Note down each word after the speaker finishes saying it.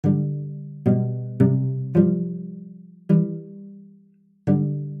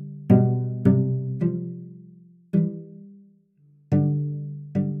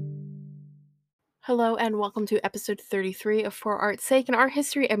Hello and welcome to episode 33 of For Art's Sake, an art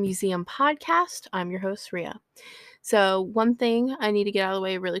history and museum podcast. I'm your host, Ria. So, one thing I need to get out of the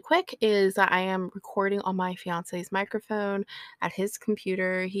way really quick is that I am recording on my fiance's microphone at his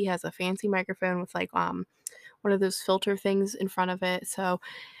computer. He has a fancy microphone with one of those filter things in front of it. So,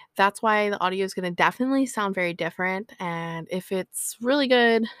 that's why the audio is going to definitely sound very different. And if it's really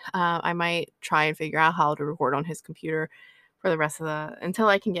good, I might try and figure out how to record on his computer for the rest of until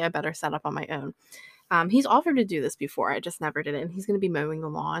I can get a better setup on my own. He's offered to do this before. I just never did it. And he's going to be mowing the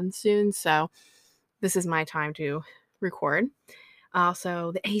lawn soon. So this is my time to record.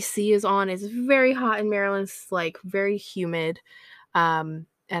 Also, the AC is on. It's very hot in Maryland. It's like very humid. And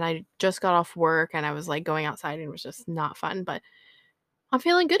I just got off work and I was like going outside and it was just not fun. But I'm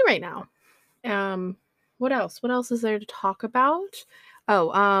feeling good right now. What else? What else is there to talk about?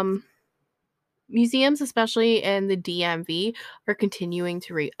 Museums, especially in the DMV, are continuing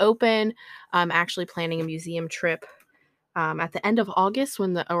to reopen. I'm actually planning a museum trip at the end of August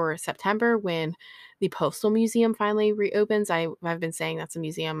or September when the Postal Museum finally reopens. I've been saying that's a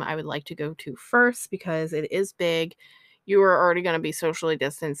museum I would like to go to first because it is big. You are already going to be socially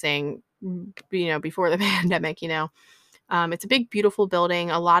distancing, before the pandemic. It's a big, beautiful building.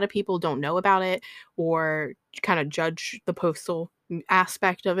 A lot of people don't know about it or kind of judge the postal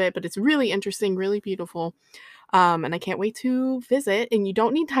aspect of it, but it's really interesting, really beautiful. And I can't wait to visit. And you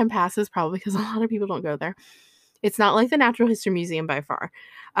don't need time passes probably because a lot of people don't go there. It's not like the Natural History Museum by far.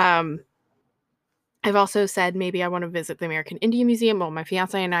 I've also said maybe I want to visit the American Indian Museum. Well, my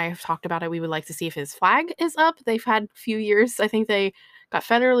fiance and I have talked about it. We would like to see if his flag is up. They've had a few years. I think they got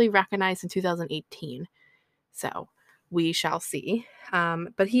federally recognized in 2018. So we shall see.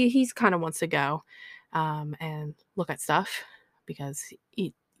 But he's kind of wants to go and look at stuff because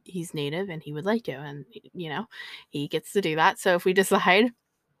he's native and he would like to, and he gets to do that. So if we decide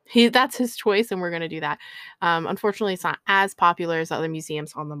that's his choice and we're going to do that. Unfortunately, it's not as popular as other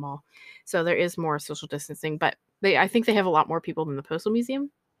museums on the mall, so there is more social distancing. But I think they have a lot more people than the Postal Museum.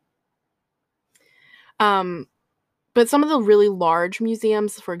 But some of the really large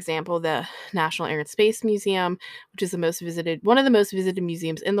museums, for example, the National Air and Space Museum, which is one of the most visited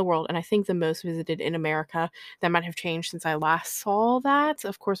museums in the world, and I think the most visited in America. That might have changed since I last saw that.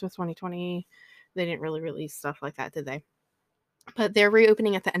 Of course, with 2020, they didn't really release stuff like that, did they? But they're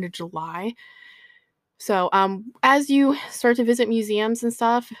reopening at the end of July. So as you start to visit museums and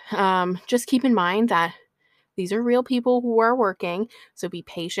stuff, just keep in mind that these are real people who are working. So be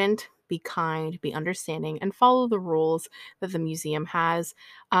patient, be kind, be understanding, and follow the rules that the museum has.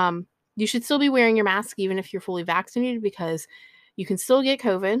 You should still be wearing your mask even if you're fully vaccinated because you can still get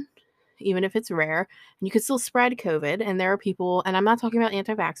COVID, even if it's rare, and you can still spread COVID. And there are people, and I'm not talking about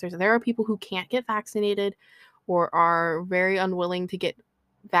anti-vaxxers, there are people who can't get vaccinated or are very unwilling to get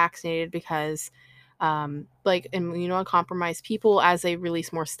vaccinated because immunocompromised people, as they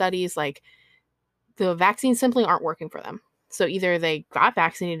release more studies, like the vaccines simply aren't working for them. So either they got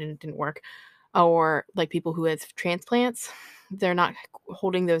vaccinated and it didn't work, or like people who have transplants, they're not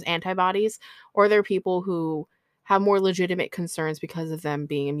holding those antibodies, or there are people who have more legitimate concerns because of them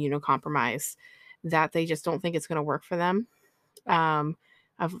being immunocompromised that they just don't think it's going to work for them. A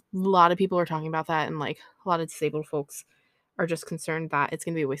lot of people are talking about that, and like a lot of disabled folks are just concerned that it's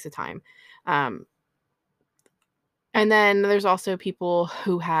going to be a waste of time. And then there's also people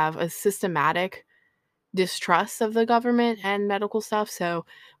who have a systematic distrust of the government and medical stuff. So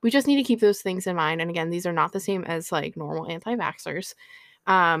we just need to keep those things in mind. And again, these are not the same as like normal anti-vaxxers.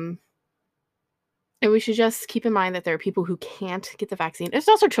 And we should just keep in mind that there are people who can't get the vaccine. It's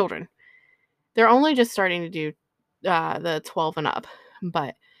also children. They're only just starting to do the 12 and up.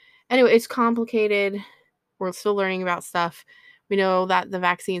 But anyway, it's complicated. We're still learning about stuff. We know that the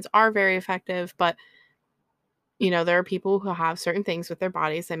vaccines are very effective, but there are people who have certain things with their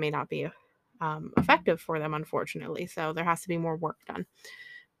bodies that may not be effective for them, unfortunately. So there has to be more work done.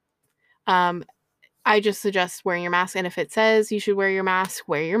 I just suggest wearing your mask. And if it says you should wear your mask,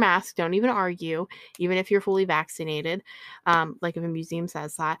 wear your mask. Don't even argue, even if you're fully vaccinated. Like if a museum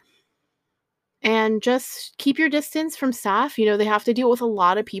says that. And just keep your distance from staff. They have to deal with a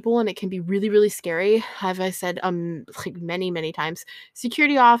lot of people and it can be really, really scary. As I said, like many, many times,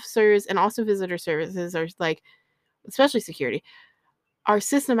 security officers and also visitor services are like, especially security, are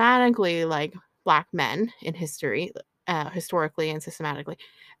systematically like Black men in history, historically and systematically.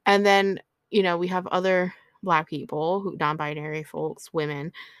 And then, we have other Black people, non-binary folks,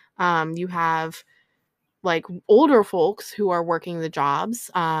 women. You have like older folks who are working the jobs.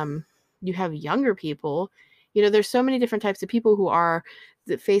 You have younger people. There's so many different types of people who are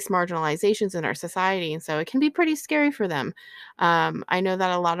that face marginalizations in our society, and so it can be pretty scary for them. I know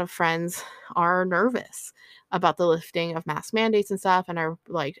that a lot of friends are nervous about the lifting of mask mandates and stuff, and are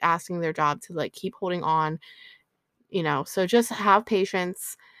like asking their job to like keep holding on, so just have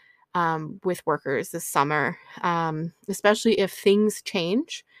patience with workers this summer, especially if things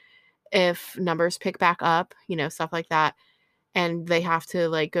change, if numbers pick back up, stuff like that, and they have to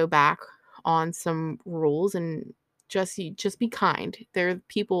like go back on some rules, and just be kind. There are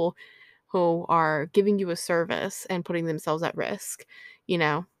people who are giving you a service and putting themselves at risk,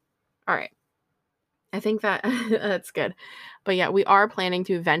 All right. I think that that's good. But yeah, we are planning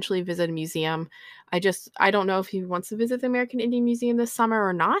to eventually visit a museum. I don't know if he wants to visit the American Indian Museum this summer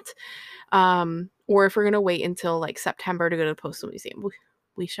or not. Or if we're going to wait until like September to go to the Postal Museum.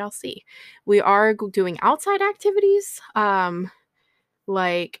 We shall see. We are doing outside activities.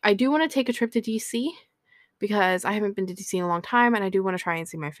 Like I do want to take a trip to DC because I haven't been to DC in a long time, and I do want to try and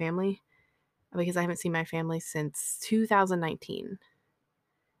see my family because I haven't seen my family since 2019.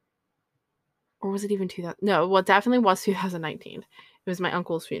 Or was it even 2000? No, well, it definitely was 2019. It was my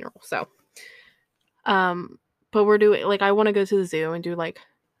uncle's funeral. So, but we're doing like I want to go to the zoo and do like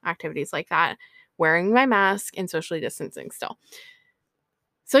activities like that, wearing my mask and socially distancing still.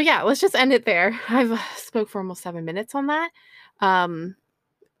 So yeah, let's just end it there. I've spoke for almost 7 minutes on that.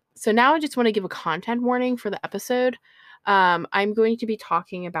 So now I just want to give a content warning for the episode. I'm going to be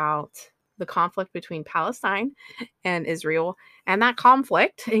talking about the conflict between Palestine and Israel, and that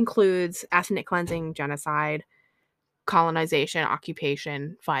conflict includes ethnic cleansing, genocide, colonization,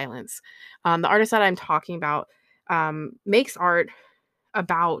 occupation, violence. The artist that I'm talking about makes art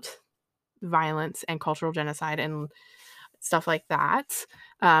about violence and cultural genocide and stuff like that.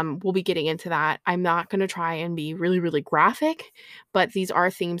 We'll be getting into that. I'm not going to try and be really, really graphic, but these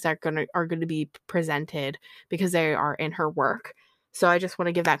are themes that are going to be presented because they are in her work. So I just want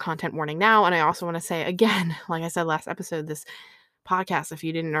to give that content warning now. And I also want to say again, like I said last episode, this podcast, if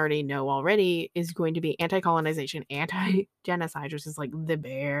you didn't already know already, is going to be anti-colonization, anti-genocide, which is like the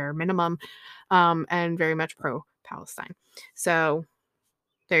bare minimum, and very much pro-Palestine. So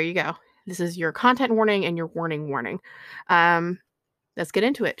there you go. This is your content warning and your warning. Let's get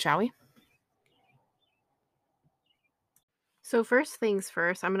into it, shall we? So first things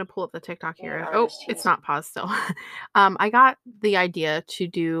first, I'm going to pull up the TikTok here. Oh, it's not paused still. I got the idea to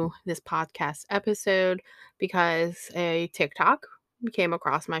do this podcast episode because a TikTok came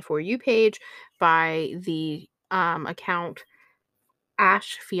across my For You page by the account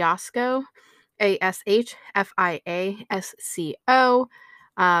Ash Fiasco, ASHFIASCO.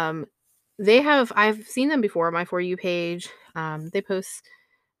 I've seen them before, my For You page. They post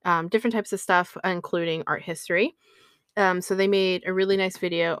different types of stuff, including art history. So they made a really nice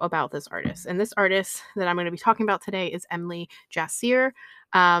video about this artist. And this artist that I'm going to be talking about today is Emily Jacir.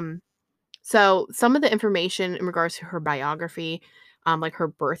 So some of the information in regards to her biography, like her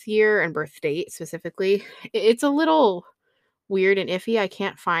birth year and birth date specifically, it's a little weird and iffy. I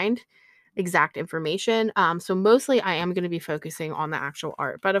can't find exact information. So mostly I am going to be focusing on the actual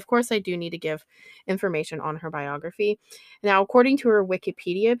art. But of course, I do need to give information on her biography. Now, according to her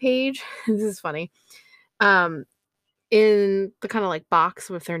Wikipedia page, this is funny. In the kind of like box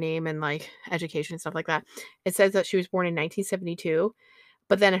with their name and like education and stuff like that, it says that she was born in 1972.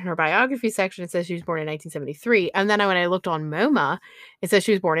 But then in her biography section, it says she was born in 1973. And then when I looked on MoMA, it says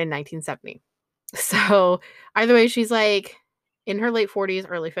she was born in 1970. So either way, she's like in her late 40s,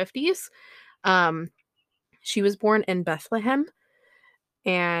 early 50s. She was born in Bethlehem,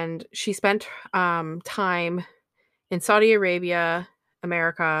 and she spent time in Saudi Arabia,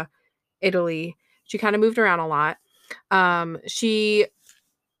 America, Italy. She kind of moved around a lot. She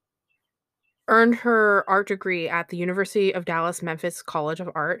earned her art degree at the University of Dallas Memphis College of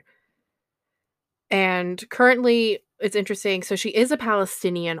Art. And currently, it's interesting. So she is a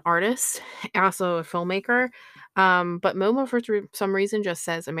Palestinian artist, also a filmmaker. But MoMA, for some reason, just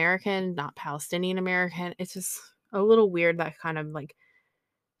says American, not Palestinian American. It's just a little weird, that kind of like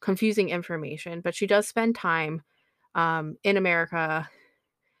confusing information. But she does spend time in America,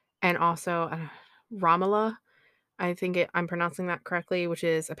 and also Ramallah. I think I'm pronouncing that correctly, which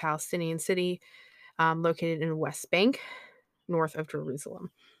is a Palestinian city located in the West Bank, north of Jerusalem.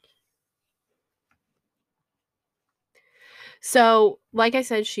 So, like I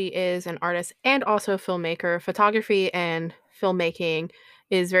said, she is an artist and also a filmmaker. Photography and filmmaking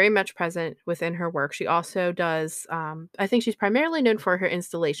is very much present within her work. She also does, I think she's primarily known for her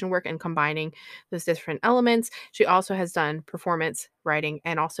installation work and combining those different elements. She also has done performance, writing,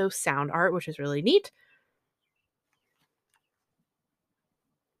 and also sound art, which is really neat.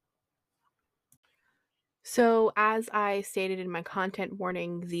 So, as I stated in my content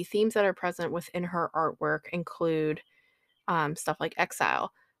warning, the themes that are present within her artwork include stuff like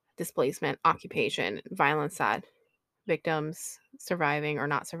exile, displacement, occupation, violence that victims surviving or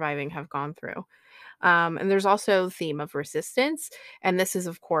not surviving have gone through. And there's also the theme of resistance. And this is,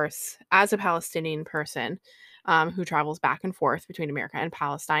 of course, as a Palestinian person who travels back and forth between America and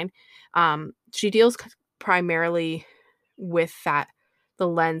Palestine, she deals primarily with the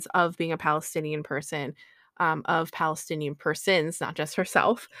lens of being a Palestinian person, of Palestinian persons, not just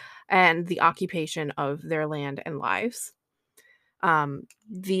herself, and the occupation of their land and lives.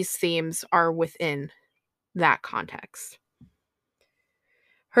 These themes are within that context.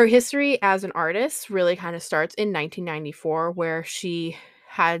 Her history as an artist really kind of starts in 1994, where she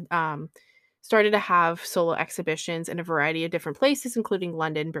had started to have solo exhibitions in a variety of different places, including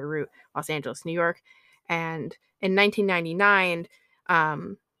London, Beirut, Los Angeles, New York. And in 1999,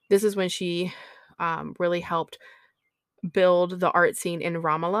 this is when she really helped build the art scene in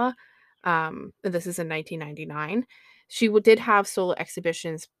Ramallah. This is in 1999. She did have solo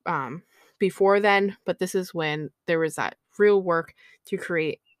exhibitions before then, but this is when there was that real work to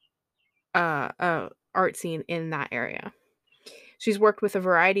create a art scene in that area. She's worked with a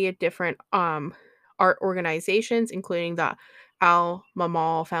variety of different art organizations, including the Al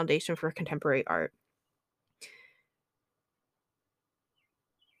Mamal Foundation for Contemporary Art.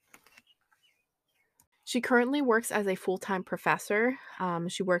 She currently works as a full-time professor.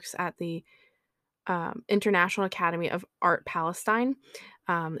 She works at the International Academy of Art Palestine,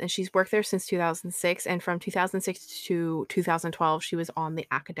 and she's worked there since 2006. And from 2006 to 2012, she was on the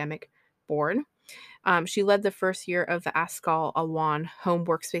academic board. She led the first year of the Askal Alwan Home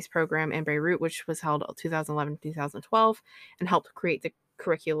Workspace Program in Beirut, which was held 2011-2012, and helped create the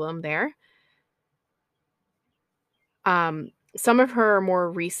curriculum there. Some of her more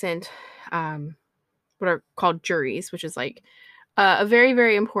recent, what are called juries, which is like a very,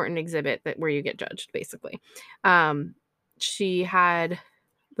 very important exhibit where you get judged, basically. She had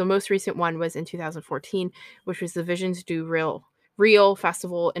the most recent one was in 2014, which was the Visions du Real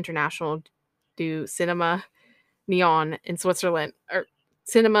Festival International du Cinema Neon in Switzerland, or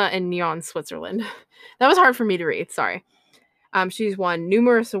Cinema in Neon, Switzerland. That was hard for me to read, sorry. She's won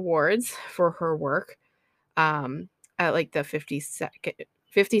numerous awards for her work at like the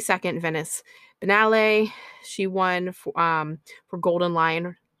 52nd Venice Biennale. She won for Golden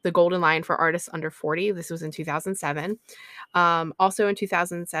Lion, the Golden Lion for Artists Under 40. This was in 2007. Also in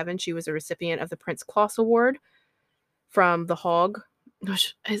 2007, she was a recipient of the Prince Claus Award from The Hague.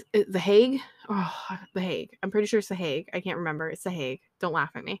 Is it The Hague? Oh, The Hague. I'm pretty sure it's The Hague. I can't remember. It's The Hague. Don't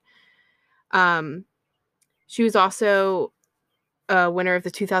laugh at me. She was also a winner of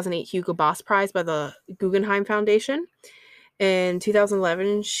the 2008 Hugo Boss Prize by the Guggenheim Foundation. In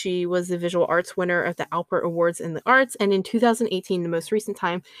 2011, she was the visual arts winner of the Alpert Awards in the Arts, and in 2018, the most recent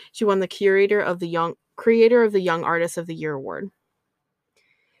time, she won the Creator of the Young Artist of the Year award.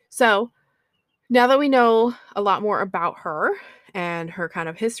 So, now that we know a lot more about her and her kind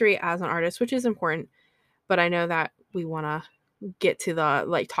of history as an artist, which is important, but I know that we want to get to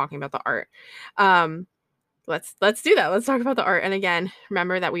the talking about the art. Let's do that. Let's talk about the art. And again,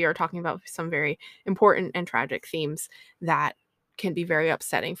 remember that we are talking about some very important and tragic themes that can be very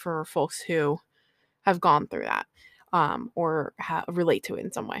upsetting for folks who have gone through that or relate to it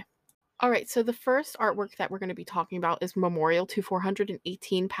in some way. All right, so the first artwork that we're going to be talking about is Memorial to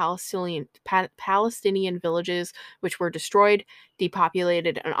 418 Palestinian villages which were destroyed,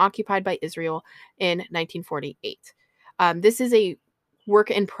 depopulated, and occupied by Israel in 1948. This is a work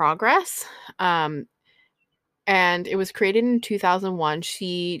in progress, and it was created in 2001.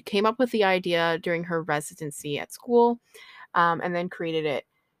 She came up with the idea during her residency at school, and then created it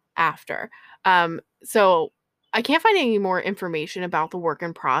after. So I can't find any more information about the work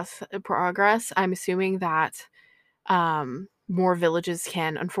in progress. I'm assuming that more villages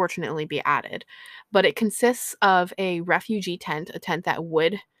can unfortunately be added, but it consists of a refugee tent, a tent that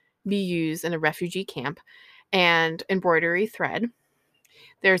would be used in a refugee camp, and embroidery thread.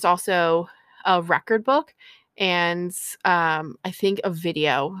 There's also a record book and I think a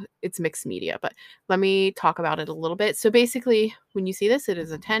video. It's mixed media, but let me talk about it a little bit. So basically, when you see this, it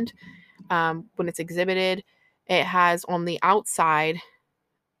is a tent. When it's exhibited, it has on the outside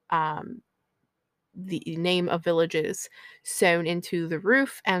the name of villages sewn into the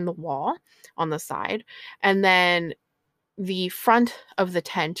roof and the wall on the side. And then the front of the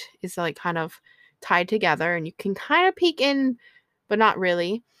tent is like kind of tied together and you can kind of peek in, but not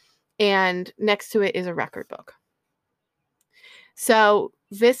really. And next to it is a record book. So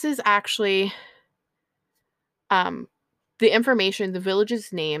this is actually the information, the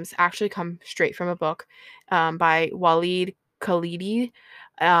villages' names actually come straight from a book by Walid Khalidi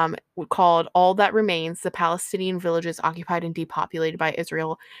called All That Remains, the Palestinian Villages Occupied and Depopulated by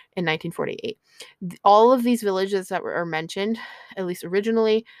Israel in 1948. All of these villages that are mentioned, at least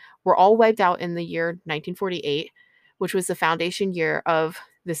originally, were all wiped out in the year 1948, which was the foundation year of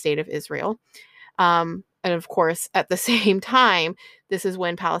the State of Israel. And of course, at the same time, this is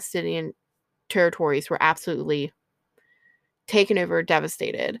when Palestinian territories were absolutely taken over,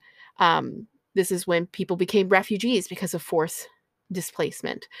 devastated. This is when people became refugees because of forced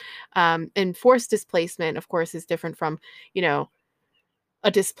displacement. And forced displacement, of course, is different from, a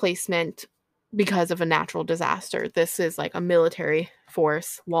displacement because of a natural disaster. This is like a military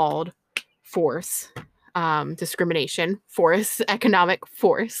force, walled force, discrimination force, economic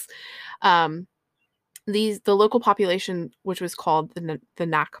force. The local population, which was called the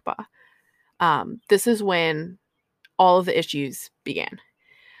Nakba, this is when all of the issues began.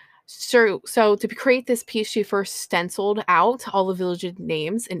 So to create this piece, she first stenciled out all the village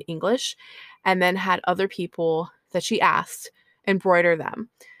names in English and then had other people that she asked embroider them.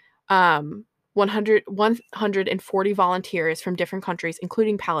 140 volunteers from different countries,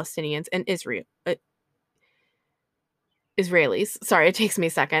 including Palestinians and Israelis. Sorry, it takes me a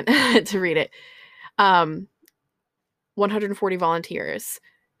second to read it. 140 volunteers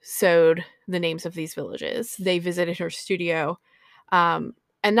sewed the names of these villages. They visited her studio.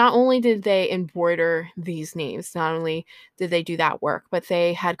 And not only did they embroider these names, not only did they do that work, but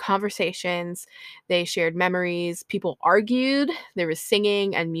they had conversations, they shared memories, people argued, there was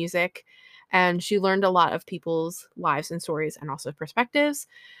singing and music, and she learned a lot of people's lives and stories and also perspectives.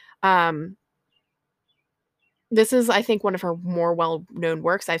 This is, I think, one of her more well-known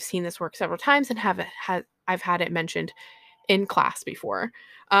works. I've seen this work several times and I've had it mentioned in class before.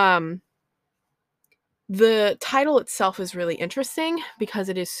 The title itself is really interesting because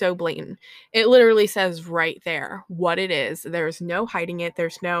it is so blatant. It literally says right there what it is. There's no hiding it.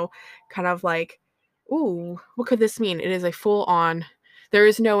 There's no kind of like, ooh, what could this mean? It is a full-on, there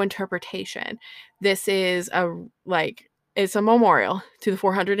is no interpretation. This is it's a memorial to the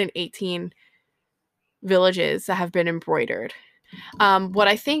 418 villages that have been embroidered. What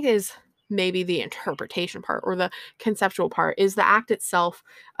I think is maybe the interpretation part or the conceptual part is the act itself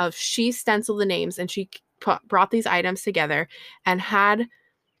of she stenciled the names and she brought these items together and had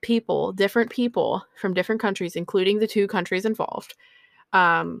different people from different countries, including the 2 countries involved,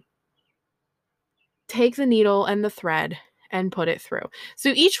 take the needle and the thread and put it through.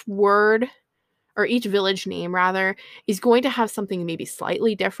 So each word, or each village name rather, is going to have something maybe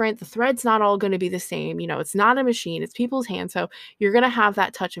slightly different. The thread's not all going to be the same. It's not a machine, it's people's hands. So you're going to have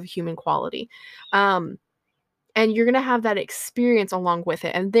that touch of human quality. And you're going to have that experience along with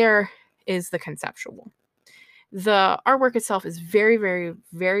it. And there is the conceptual. The artwork itself is very, very,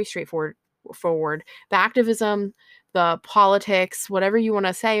 very straightforward. The activism, the politics, whatever you want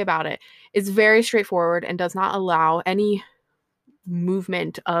to say about it, is very straightforward and does not allow any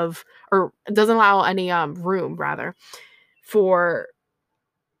movement of, or doesn't allow any room rather for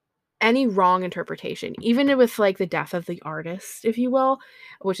any wrong interpretation, even with like the death of the artist, if you will,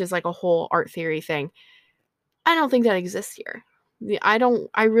 which is like a whole art theory thing. I don't think that exists here.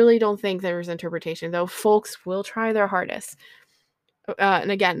 I really don't think there's interpretation, though folks will try their hardest.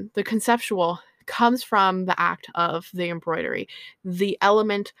 And again, the conceptual comes from the act of the embroidery, the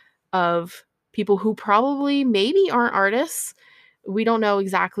element of people who probably maybe aren't artists. We don't know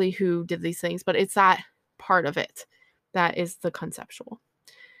exactly who did these things, but it's that part of it that is the conceptual.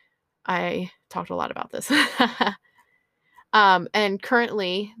 I talked a lot about this. And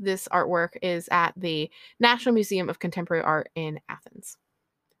currently, this artwork is at the National Museum of Contemporary Art in Athens.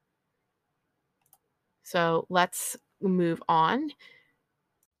 So let's move on.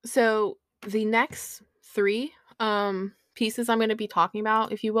 So the next 3 pieces I'm going to be talking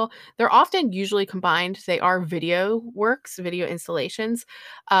about, if you will, they're often usually combined. They are video works, video installations.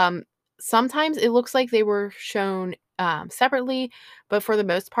 Sometimes it looks like they were shown separately, but for the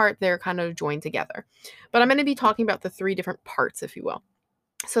most part, they're kind of joined together. But I'm going to be talking about the 3 different parts, if you will.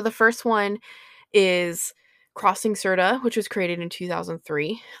 So the first one is Crossing Sirta, which was created in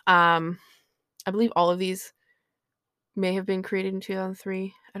 2003. I believe all of these may have been created in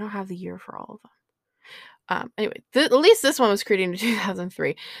 2003. I don't have the year for all of them. Anyway, at least this one was created in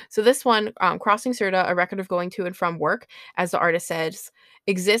 2003. So this one, Crossing Sirta, a record of going to and from work, as the artist says,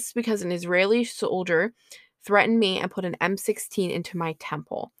 exists because an Israeli soldier threatened me and put an M16 into my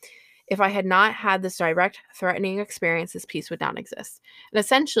temple. If I had not had this direct threatening experience, this peace would not exist. And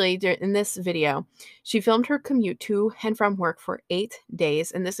essentially, in this video, she filmed her commute to and from work for 8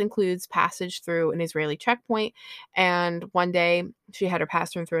 days, and this includes passage through an Israeli checkpoint. And one day, she had her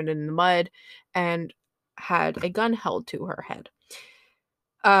pass thrown in the mud and had a gun held to her head.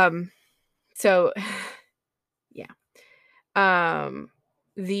 So yeah.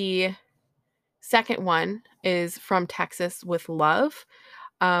 The second one is From Texas with Love.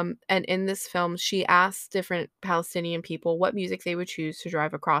 And in this film, she asks different Palestinian people what music they would choose to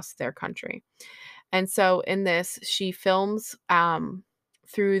drive across their country. And so in this, she films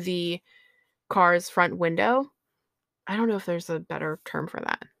through the car's front window. I don't know if there's a better term for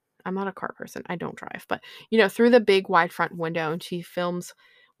that. I'm not a car person. I don't drive, but through the big wide front window, and she films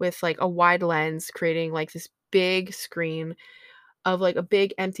with like a wide lens, creating like this big screen of like a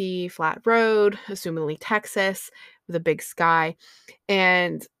big empty flat road, assumingly Texas, with a big sky.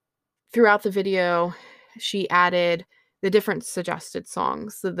 And throughout the video, she added the different suggested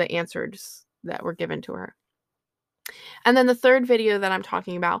songs, the answers that were given to her. And then the third video that I'm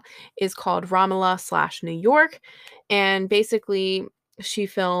talking about is called Ramallah/New York. And basically, she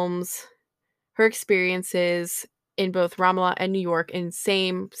films her experiences in both Ramallah and New York in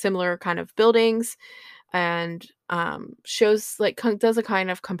similar kind of buildings, and shows like does a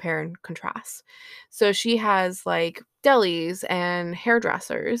kind of compare and contrast. So she has like delis and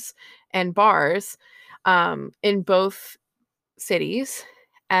hairdressers and bars in both cities,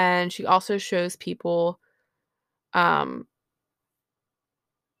 and she also shows people um,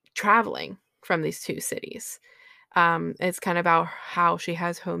 traveling from these two cities. It's kind of about how she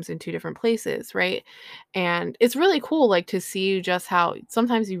has homes in two different places, right? And it's really cool, like to see just how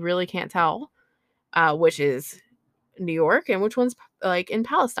sometimes you really can't tell which is New York and which one's like in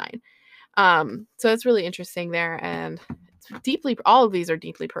Palestine. So it's really interesting there, and it's all of these are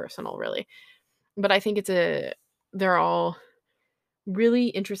deeply personal, really. But I think they're all really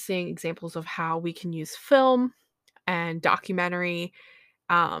interesting examples of how we can use film and documentary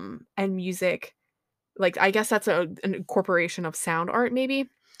and music. Like, I guess that's an incorporation of sound art, maybe.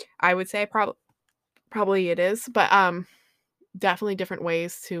 I would say probably it is, but definitely different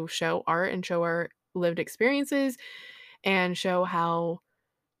ways to show art and show our lived experiences, and show how,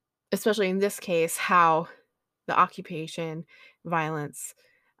 especially in this case, how the occupation, violence,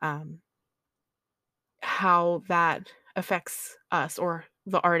 um, how that affects us or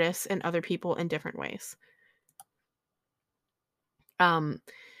the artists and other people in different ways. Um,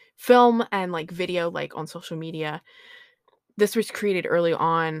 Film and like video, like on social media, this was created early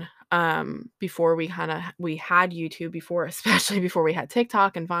on, before we had YouTube, before especially before we had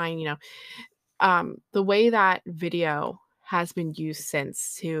TikTok and Vine. The way that video has been used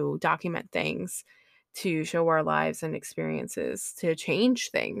since to document things, to show our lives and experiences, to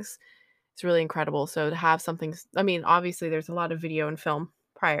change things, it's really incredible. So to have something, I mean, obviously there's a lot of video and film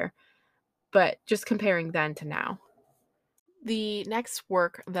prior, but just comparing then to now. The next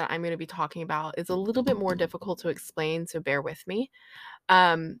work that I'm going to be talking about is a little bit more difficult to explain, so bear with me.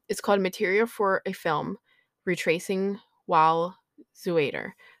 It's called Material for a Film, Retracing Wael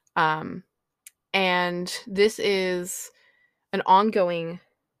Zuader. And this is an ongoing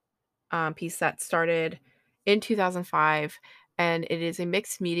piece that started in 2005, and it is a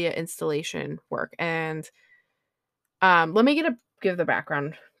mixed media installation work. And let me give the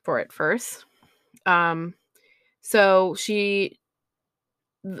background for it first. So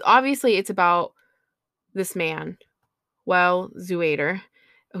obviously it's about this man, Wael Zuader,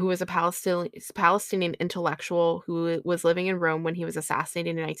 who was a Palestinian intellectual who was living in Rome when he was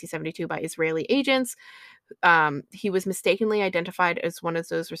assassinated in 1972 by Israeli agents. He was mistakenly identified as one of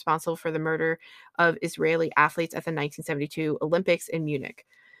those responsible for the murder of Israeli athletes at the 1972 Olympics in Munich.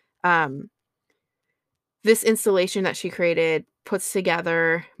 This installation that she created puts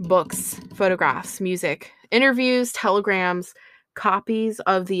together books, photographs, music, interviews, telegrams, copies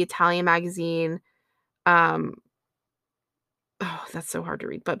of the Italian magazine. Oh, that's so hard to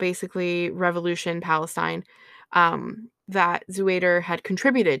read, but basically Revolution Palestine, that Zuader had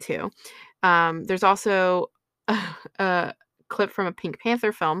contributed to. There's also a clip from a Pink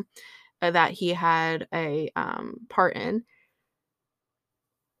Panther film that he had a part in.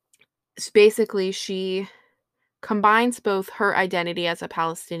 So basically, she combines both her identity as a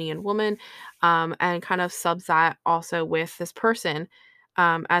Palestinian woman, and kind of subs that also with this person,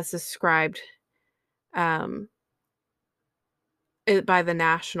 as described um, by the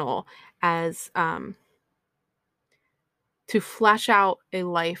National as to flesh out a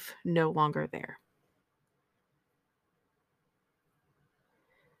life no longer there.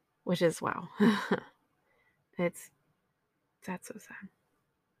 Which is wow. That's so sad.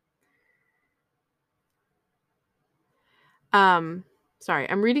 Sorry,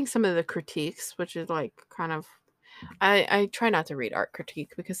 I'm reading some of the critiques, which is like kind of I try not to read art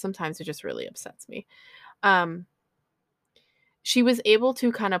critique because sometimes it just really upsets me. Um, she was able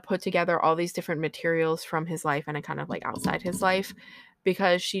to kind of put together all these different materials from his life and kind of like outside his life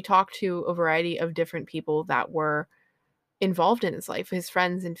because she talked to a variety of different people that were involved in his life, his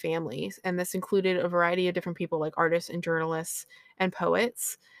friends and families. And this included a variety of different people like artists and journalists and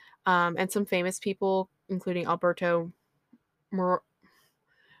poets, and some famous people, including Alberto Mor-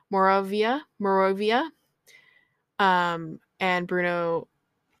 Moravia, and Bruno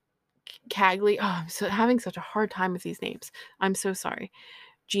Cagli. Oh, I'm having such a hard time with these names. I'm so sorry.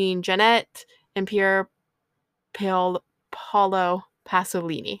 Jean Genet and Pier Paolo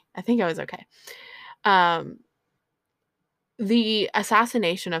Pasolini. I think I was okay. The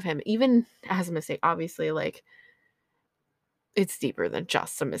assassination of him, even as a mistake, obviously, like, it's deeper than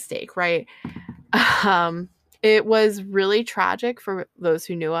just a mistake, right? Um, it was really tragic for those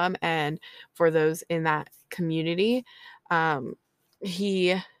who knew him and for those in that community. Um,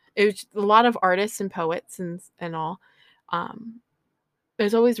 he, it was a lot of artists and poets and all.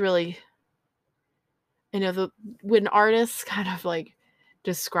 There's always really, when artists kind of like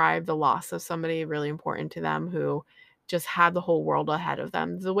describe the loss of somebody really important to them who just had the whole world ahead of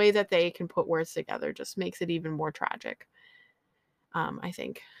them, the way that they can put words together just makes it even more tragic. I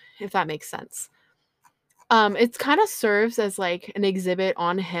think, if that makes sense. It kind of serves as like an exhibit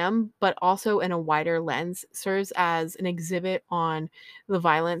on him, but also in a wider lens, serves as an exhibit on the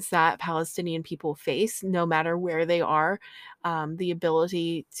violence that Palestinian people face, no matter where they are. The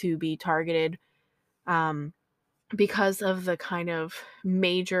ability to be targeted, um, because of the kind of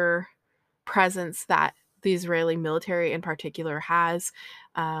major presence that the Israeli military in particular has,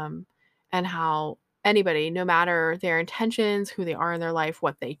 um, and how anybody, no matter their intentions, who they are in their life,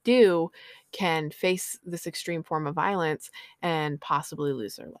 what they do, can face this extreme form of violence and possibly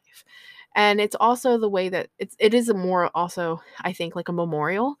lose their life. And it's also the way that it is a more also, I think, like a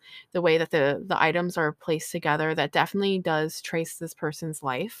memorial, the way that the items are placed together that definitely does trace this person's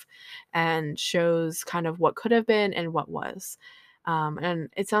life and shows kind of what could have been and what was. And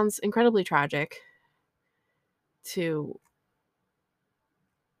it sounds incredibly tragic to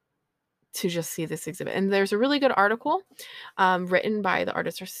just see this exhibit. And there's a really good article, written by the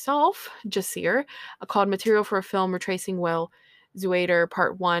artist herself, Jasir, called "Material for a Film Retracing Will Zuader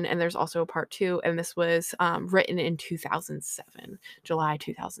Part 1," and there's also a Part 2, and this was written in 2007, July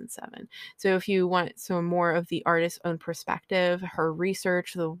 2007. So if you want some more of the artist's own perspective, her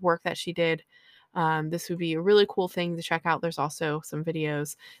research, the work that she did, this would be a really cool thing to check out. There's also some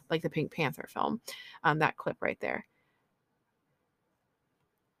videos like the Pink Panther film, that clip right there.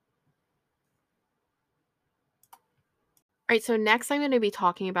 All right, so next I'm going to be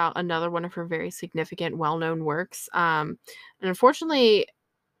talking about another one of her very significant, well-known works. And unfortunately,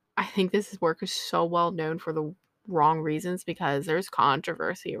 I think this work is so well known for the wrong reasons because there's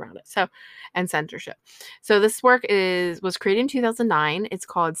controversy around it. So, and censorship. So this work was created in 2009. It's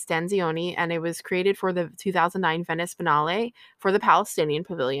called Stanzioni, and it was created for the 2009 Venice Biennale for the Palestinian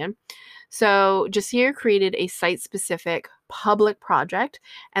Pavilion. So Jasir created a site-specific public project,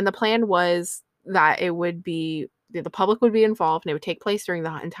 and the plan was that it would be the public would be involved and it would take place during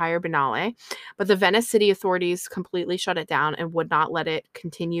the entire Biennale, but the Venice city authorities completely shut it down and would not let it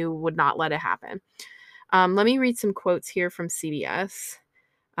continue, would not let it happen. Let me read some quotes here from CBS.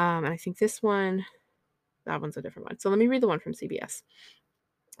 And I think that one's a different one. So let me read the one from CBS.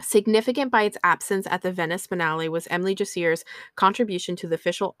 Significant by its absence at the Venice Biennale was Emily Jasir's contribution to the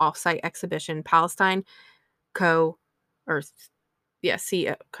official offsite exhibition Palestine Co. or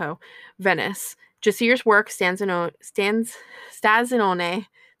Co. Venice. Jasir's work Stazione,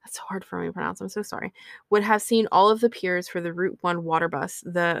 that's hard for me to pronounce, I'm so sorry, would have seen all of the piers for the Route 1 water bus,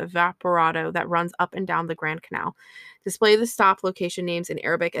 the Vaporato that runs up and down the Grand Canal, display the stop location names in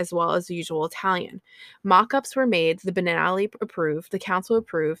Arabic as well as the usual Italian. Mock-ups were made, the Biennale approved, the council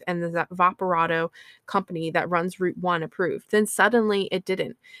approved, and the Vaporato company that runs Route 1 approved. Then suddenly it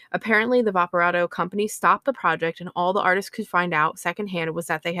didn't. Apparently, the Vaporato company stopped the project, and all the artists could find out secondhand was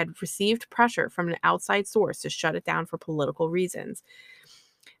that they had received pressure from an outside source to shut it down for political reasons.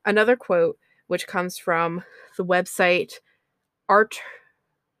 Another quote, which comes from the website Art.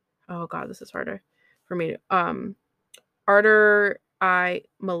 Oh God, this is harder for me. Arter I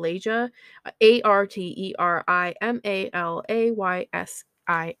Malaysia,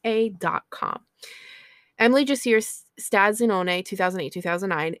 ARTERIMALAYSIA.com. Emily Jasir's Stazione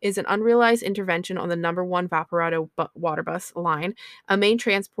 2008-2009 is an unrealized intervention on the number 1 Vaporato water bus line, a main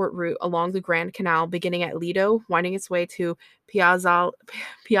transport route along the Grand Canal beginning at Lido, winding its way to Piazzale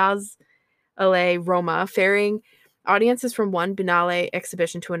Roma, ferrying Audiences from one Biennale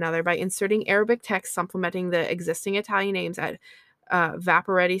exhibition to another by inserting Arabic text supplementing the existing Italian names at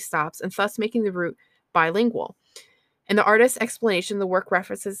Vaporetti stops and thus making the route bilingual. In the artist's explanation, the work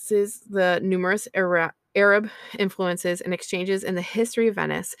references the numerous Arab influences and exchanges in the history of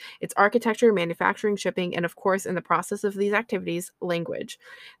Venice, its architecture, manufacturing, shipping, and of course, in the process of these activities, language.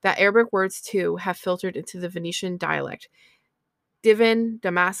 That Arabic words, too, have filtered into the Venetian dialect. Divin,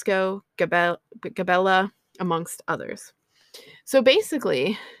 Damasco, Gabella, amongst others. So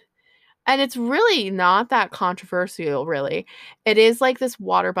basically, and it's really not that controversial, really. It is like this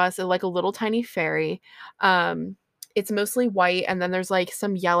water bus, like a little tiny ferry. It's mostly white, and then there's like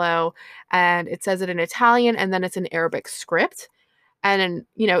some yellow, and it says it in Italian, and then it's an Arabic script, and then,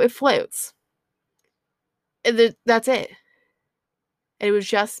 it floats. That's it. It was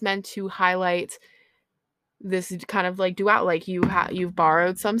just meant to highlight this kind of like duality, like you've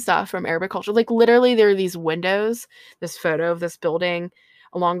borrowed some stuff from Arabic culture. Like literally there are these windows, this photo of this building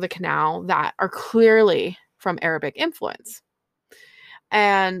along the canal that are clearly from Arabic influence.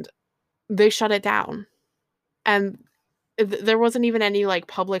 And they shut it down. And there wasn't even any like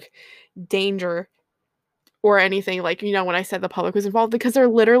public danger or anything, like, when I said the public was involved, because they're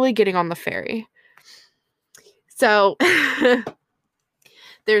literally getting on the ferry. So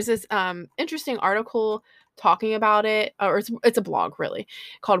there's this interesting article talking about it, or it's a blog really,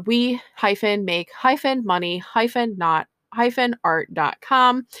 called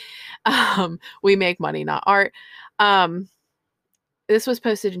we-make-money-not-art.com. We make money, not art. This was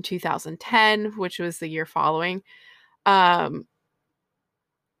posted in 2010, which was the year following.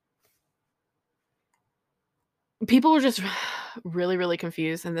 People were just really, really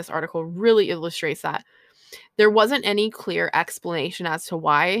confused, and this article really illustrates that. There wasn't any clear explanation as to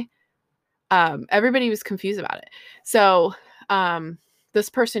why. Everybody was confused about it. So this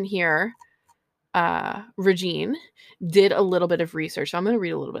person here, Regine, did a little bit of research. So I'm going to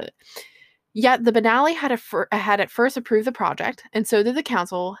read a little bit. Yet the Biennale had at first approved the project, and so did the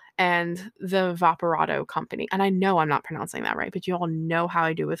council and the Vaporato company. And I know I'm not pronouncing that right, but you all know how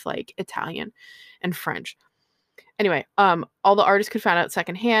I do with like Italian and French. Anyway, all the artists could find out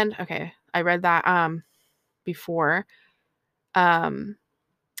secondhand. Okay, I read that before. Oh,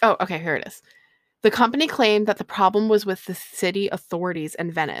 okay, here it is. The company claimed that the problem was with the city authorities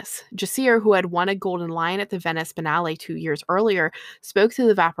in Venice. Jacir, who had won a Golden Lion at the Venice Biennale 2 years earlier, spoke to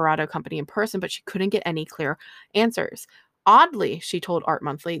the Vaporato company in person, but she couldn't get any clear answers. Oddly, she told Art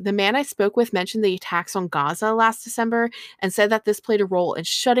Monthly, the man I spoke with mentioned the attacks on Gaza last December and said that this played a role in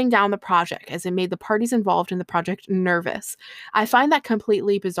shutting down the project as it made the parties involved in the project nervous. I find that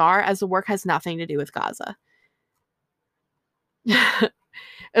completely bizarre as the work has nothing to do with Gaza.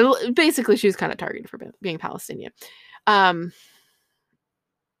 Basically, she was kind of targeted for being Palestinian.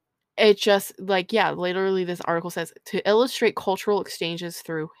 It just like, yeah, literally this article says to illustrate cultural exchanges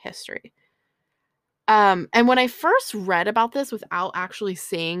through history. And when I first read about this without actually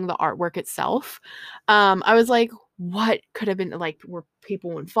seeing the artwork itself, I was like, what could have been, like, were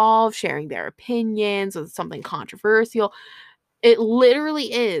people involved sharing their opinions? Was something controversial? It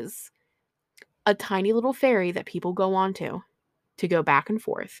literally is a tiny little ferry that people go onto to go back and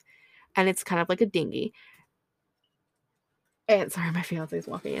forth. And it's kind of like a dinghy. And sorry, my fiance is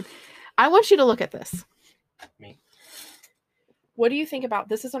walking in. I want you to look at this. Me. What do you think about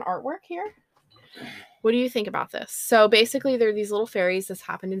this? Is an artwork here? What do you think about this? So basically, there are these little ferries. This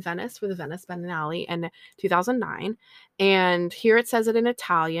happened in Venice with the Venice Biennale in 2009. And here it says it in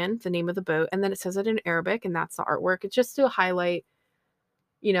Italian, the name of the boat, and then it says it in Arabic, and that's the artwork. It's just to highlight,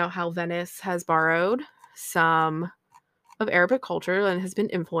 how Venice has borrowed some of Arabic culture and has been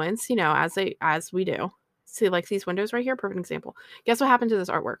influenced, as we do. See, like these windows right here, perfect example. Guess what happened to this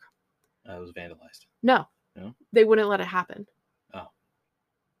artwork? It was vandalized. No. No? They wouldn't let it happen. Oh.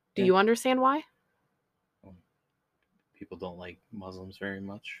 Do you understand why? People don't like Muslims very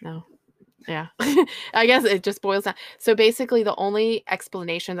much. No. Yeah. I guess it just boils down. So basically, the only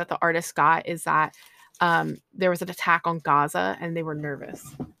explanation that the artist got is that there was an attack on Gaza and they were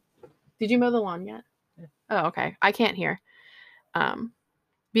nervous. Did you mow the lawn yet? Yeah. Oh, okay. I can't hear.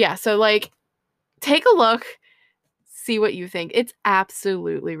 Yeah, so like, take a look, see what you think. It's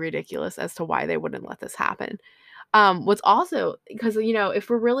absolutely ridiculous as to why they wouldn't let this happen. What's also, because, if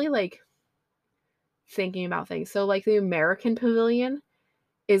we're really like thinking about things, so like the American Pavilion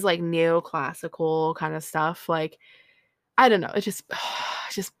is like neoclassical kind of stuff. Like, I don't know, it just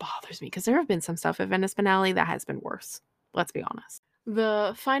bothers me because there have been some stuff at Venice Biennale that has been worse. Let's be honest.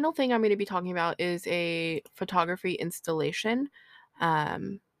 The final thing I'm going to be talking about is a photography installation.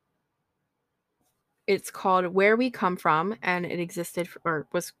 It's called Where We Come From, and it existed or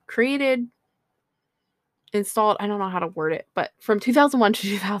was created installed, I don't know how to word it, but from 2001 to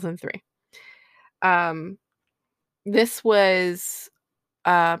 2003. This was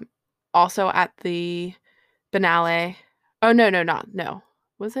also at the Biennale. Oh, no.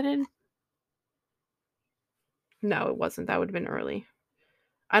 Was it in? No, it wasn't. That would have been early.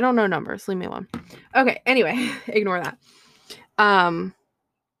 I don't know numbers. Leave me alone. Okay, anyway, ignore that.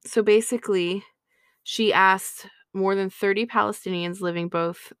 So basically, she asked more than 30 Palestinians living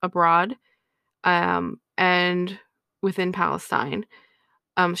both abroad and within Palestine.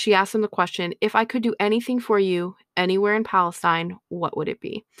 She asked them the question, if I could do anything for you anywhere in Palestine, what would it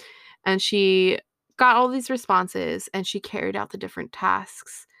be? And she got all these responses and she carried out the different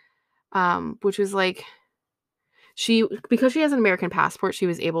tasks, which was like, because she has an American passport, she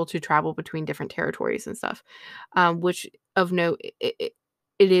was able to travel between different territories and stuff, which of note, it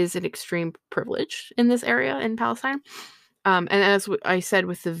is an extreme privilege in this area in Palestine. And as I said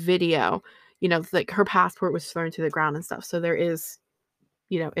with the video, like her passport was thrown to the ground and stuff. So there is,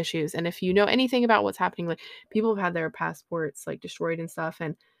 issues. And if you know anything about what's happening, like people have had their passports like destroyed and stuff,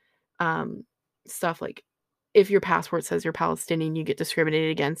 and stuff like if your passport says you're Palestinian, you get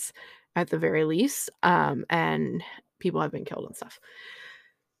discriminated against at the very least. And people have been killed and stuff.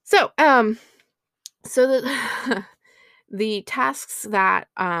 So, so the the tasks that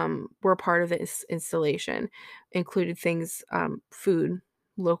were part of this installation included things, food,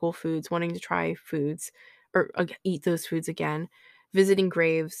 local foods, wanting to try foods or eat those foods again, visiting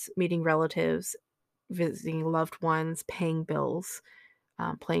graves, meeting relatives, visiting loved ones, paying bills,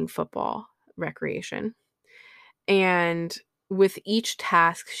 playing football, recreation. And with each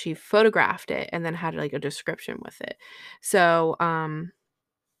task, she photographed it and then had like a description with it. So,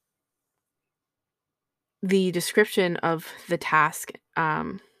 the description of the task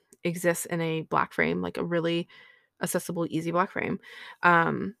exists in a black frame, like a really accessible, easy black frame.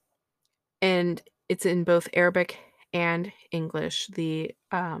 And it's in both Arabic and English. The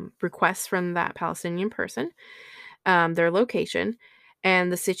requests from that Palestinian person, their location,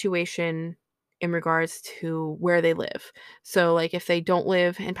 and the situation in regards to where they live. So, like, if they don't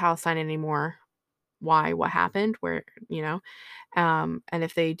live in Palestine anymore, why, what happened, where, and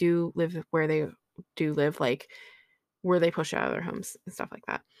if they do live where they do live, like, were they pushed out of their homes and stuff like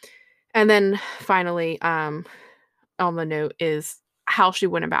that. And then finally, on the note is how she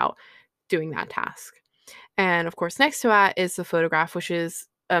went about doing that task. And of course, next to that is the photograph, which is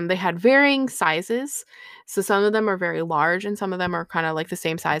they had varying sizes. So some of them are very large and some of them are kind of like the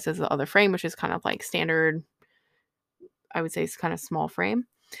same size as the other frame, which is kind of like standard, I would say it's kind of small frame.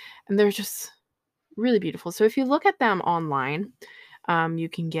 And they're just really beautiful. So if you look at them online, you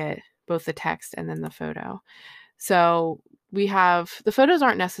can get both the text and then the photo. So we have, the photos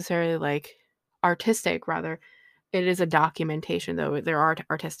aren't necessarily like artistic, rather it is a documentation, though there are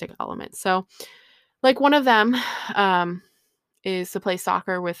artistic elements. So like one of them is to play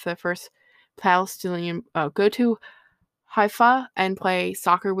soccer with the first Palestinian, go to Haifa and play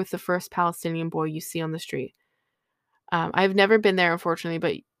soccer with the first Palestinian boy you see on the street. I've never been there, unfortunately,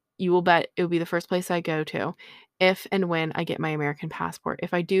 but you will bet it will be the first place I go to if and when I get my American passport.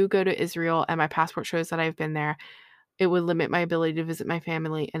 If I do go to Israel and my passport shows that I've been there, it would limit my ability to visit my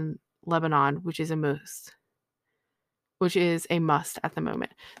family in Lebanon, which is a must at the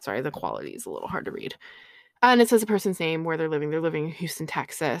moment. Sorry, the quality is a little hard to read. And it says a person's name, where they're living. They're living in Houston,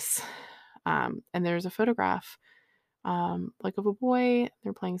 Texas. And there's a photograph, like of a boy.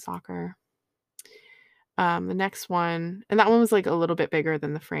 They're playing soccer. The next one, and that one was like a little bit bigger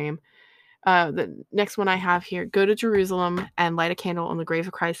than the frame. The next one I have here: go to Jerusalem and light a candle on the grave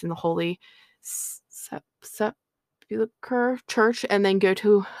of Christ in the Holy Sepulchre Church, and then go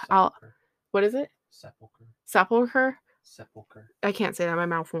to what is it? Sepulchre. I can't say that. My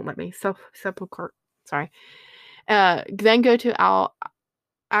mouth won't let me. Sepulchre. Sorry. Then go to Al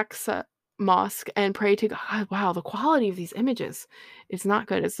Aqsa Mosque and pray to God. Wow, the quality of these images is not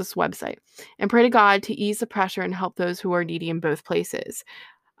good. It's this website. And pray to God to ease the pressure and help those who are needy in both places.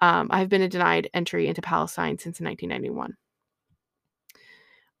 I've been denied entry into Palestine since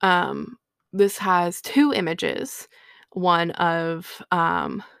 1991. This has two images, one of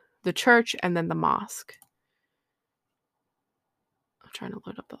the church and then the mosque. I'm trying to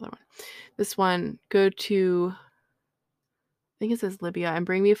load up the other one. This one, go to, I think it says Libya, and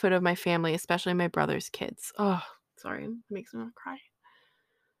bring me a photo of my family, especially my brother's kids. Oh, sorry. It makes me want to cry.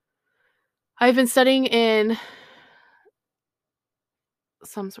 I've been studying in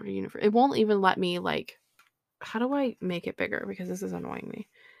some sort of university. It won't even let me, like, how do I make it bigger? Because this is annoying me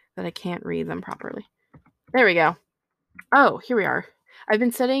that I can't read them properly. There we go. Oh, here we are. I've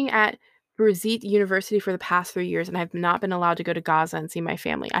been studying at Birzeit University for the past 3 years, and I have not been allowed to go to Gaza and see my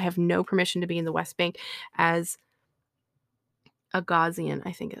family. I have no permission to be in the West Bank as a Ghazian,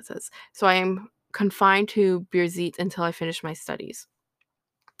 I think it says. So I am confined to Birzeit until I finish my studies.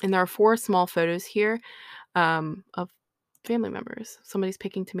 And there are 4 small photos here of family members. Somebody's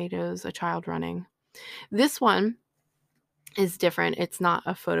picking tomatoes, a child running. This one is different. It's not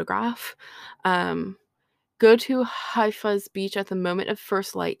a photograph. Go to Haifa's beach at the moment of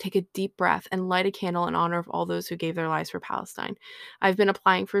first light, take a deep breath, and light a candle in honor of all those who gave their lives for Palestine. I've been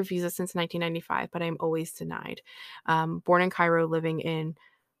applying for a visa since 1995, but I'm always denied. Born in Cairo, living in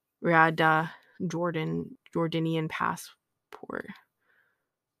Riyadh, Jordanian passport.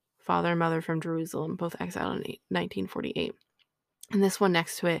 Father and mother from Jerusalem, both exiled in 1948. And this one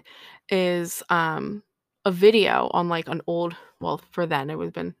next to it is a video on like an old, well, for then it would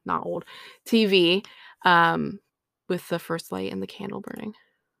have been not old, TV with the first light and the candle burning.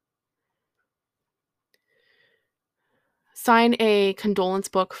 Sign a condolence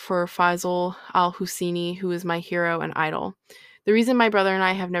book for Faisal al-Husseini, who is my hero and idol. The reason my brother and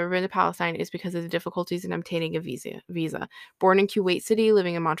I have never been to Palestine is because of the difficulties in obtaining a visa. Born in Kuwait City,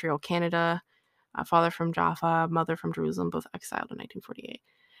 living in Montreal, Canada. Father from Jaffa, mother from Jerusalem, both exiled in 1948.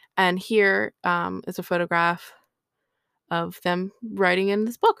 And here is a photograph of them writing in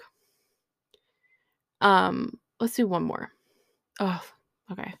this book. Let's do one more. Oh,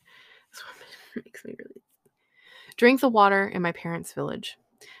 okay. This one makes me really... Drink the water in my parents' village.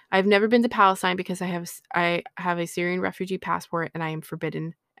 I've never been to Palestine because I have a Syrian refugee passport and I am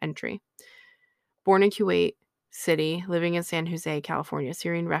forbidden entry. Born in Kuwait City, living in San Jose, California.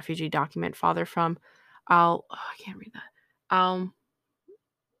 Syrian refugee document. Father from I can't read that.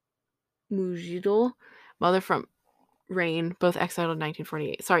 Mujidal. Mother from Rain, both exiled in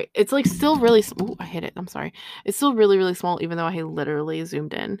 1948. Sorry, it's like still really... Ooh, I hit it. I'm sorry. It's still really, really small, even though I literally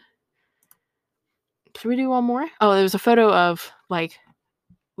zoomed in. Should we do one more? Oh, there was a photo of like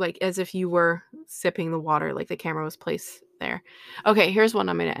as if you were sipping the water, like the camera was placed there. Okay, here's one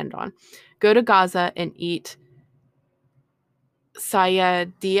I'm going to end on. Go to Gaza and eat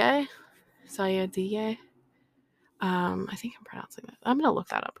sayadiyeh. Sayadiyeh. I think I'm pronouncing that. I'm going to look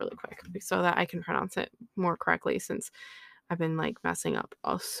that up really quick so that I can pronounce it more correctly, since I've been like messing up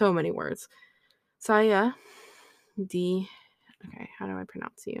so many words. Sayadiyeh. Okay, how do I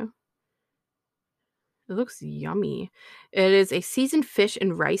pronounce you? It looks yummy. It is a seasoned fish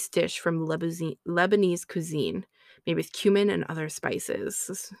and rice dish from Lebanese cuisine, made with cumin and other spices.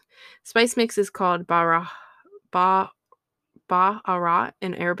 This spice mix is called ba'arat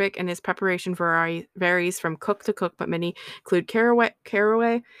in Arabic, and its preparation varies from cook to cook, but many include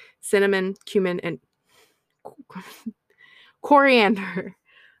caraway, cinnamon, cumin, and coriander.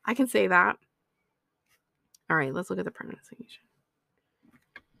 I can say that. All right, let's look at the pronunciation.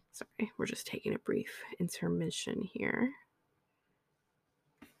 Sorry, we're just taking a brief intermission here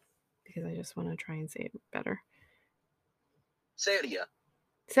because I just want to try and say it better. Sadia.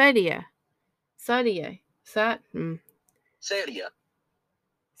 Sadia. Sadia. Sadia. Sadia.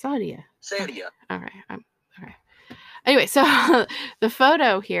 Sadia. Okay. Okay. Anyway, so the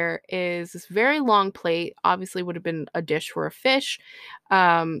photo here is this very long plate. Obviously would have been a dish for a fish,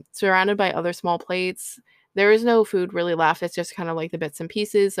 surrounded by other small plates. There is no food really left. It's just kind of like the bits and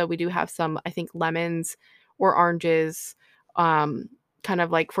pieces. So we do have some, I think, lemons or oranges, kind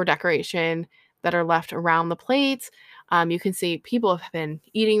of like for decoration, that are left around the plates. You can see people have been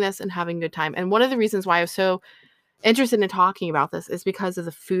eating this and having a good time. And one of the reasons why I was so interested in talking about this is because of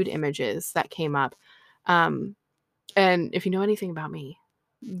the food images that came up. And if you know anything about me,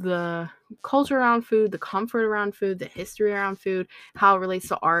 the culture around food, the comfort around food, the history around food, how it relates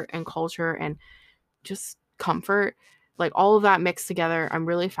to art and culture and just comfort, like all of that mixed together, I'm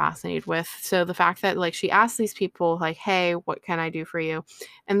really fascinated with. So the fact that like she asked these people like, hey, what can I do for you?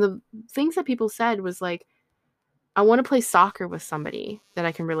 And the things that people said was like, I want to play soccer with somebody that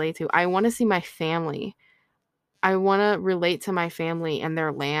I can relate to. I want to see my family. I want to relate to my family and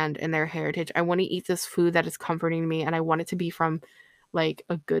their land and their heritage. I want to eat this food that is comforting to me, and I want it to be from like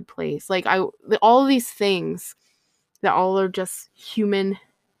a good place. Like all of these things that all are just human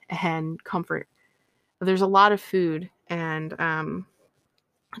and comfort. There's a lot of food and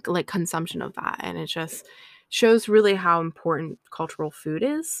like consumption of that, and it just shows really how important cultural food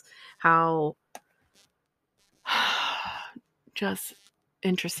is, how just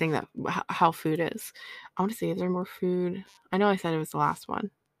interesting that how food is. I want to see, is there more food? I know I said it was the last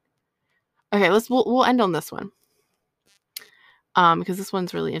one. Okay, we'll end on this one. Because this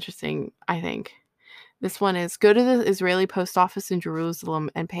one's really interesting, I think. This one is, go to the Israeli post office in Jerusalem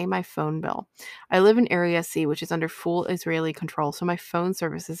and pay my phone bill. I live in Area C, which is under full Israeli control, so my phone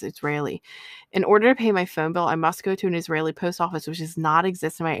service is Israeli. In order to pay my phone bill, I must go to an Israeli post office, which does not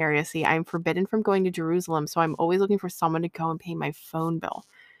exist in my Area C. I am forbidden from going to Jerusalem, so I'm always looking for someone to go and pay my phone bill.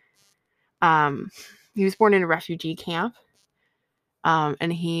 He was born in a refugee camp,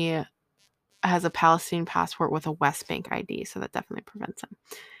 and he has a Palestinian passport with a West Bank ID, so that definitely prevents him.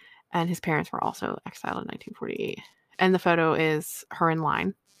 And his parents were also exiled in 1948. And the photo is her in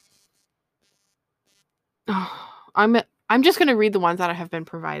line. Oh, I'm just going to read the ones that have been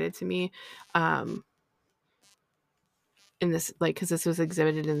provided to me in this, like, because this was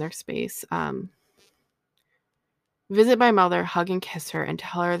exhibited in their space. Visit my mother, hug and kiss her, and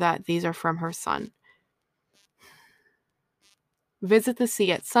tell her that these are from her son. Visit the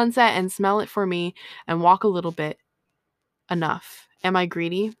sea at sunset and smell it for me and walk a little bit. Enough. Am I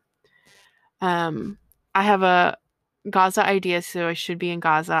greedy? I have a Gaza idea, so I should be in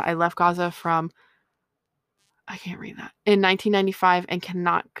Gaza. I left Gaza I can't read that, in 1995 and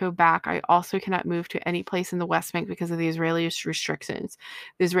cannot go back. I also cannot move to any place in the West Bank because of the Israeli restrictions.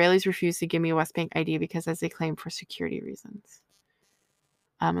 The Israelis refuse to give me a West Bank ID because, as they claim, for security reasons.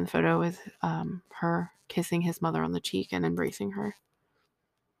 And the photo is her kissing his mother on the cheek and embracing her.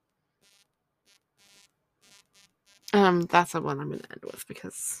 That's the one I'm going to end with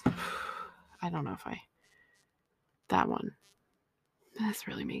because I don't know if that one. This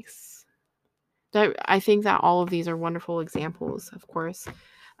really makes... I think that all of these are wonderful examples, of course.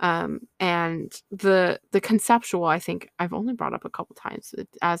 And the conceptual, I think I've only brought up a couple times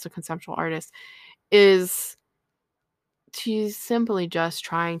as a conceptual artist, is she's simply just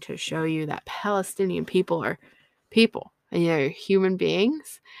trying to show you that Palestinian people are people, and they're human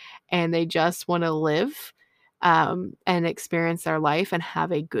beings, and they just want to live and experience their life and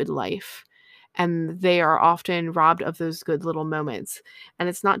have a good life. And they are often robbed of those good little moments. And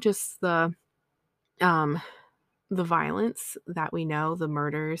it's not just the violence that we know, the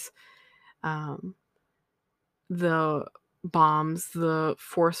murders, the bombs, the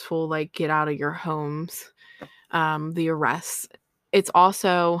forceful, like, get out of your homes, the arrests. It's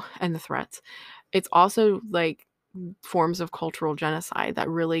also, and the threats. It's also like forms of cultural genocide that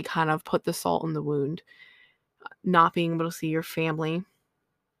really kind of put the salt in the wound. Not being able to see your family,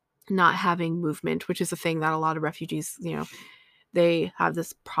 not having movement, which is a thing that a lot of refugees, they have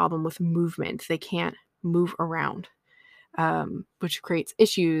this problem with movement. They can't move around, which creates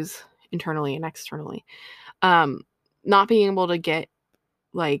issues internally and externally. Not being able to get,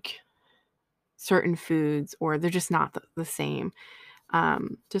 like, certain foods, or they're just not the same.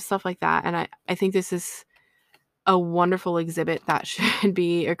 Just stuff like that. And I think this is a wonderful exhibit that should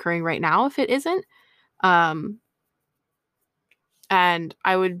be occurring right now if it isn't. And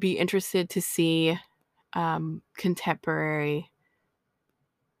I would be interested to see contemporary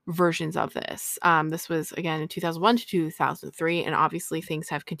versions of this. This was, again, in 2001 to 2003, and obviously things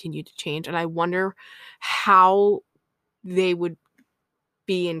have continued to change. And I wonder how they would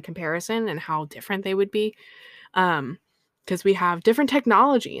be in comparison and how different they would be. Because we have different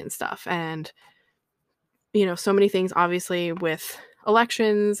technology and stuff. And, so many things, obviously, with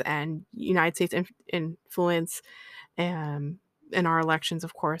elections and United States influence, and our elections,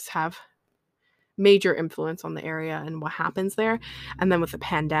 of course, have major influence on the area and what happens there. And then with the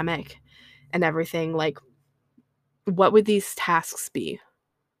pandemic and everything, like, what would these tasks be?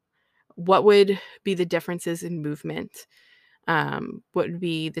 What would be the differences in movement? What would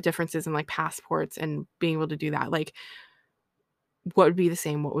be the differences in, like, passports and being able to do that? Like, what would be the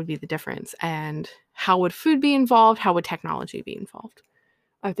same? What would be the difference? And how would food be involved? How would technology be involved?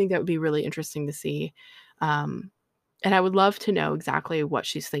 I think that would be really interesting to see. And I would love to know exactly what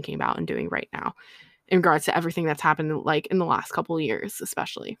she's thinking about and doing right now in regards to everything that's happened, like, in the last couple of years,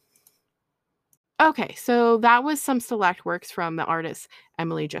 especially. Okay, so that was some select works from the artist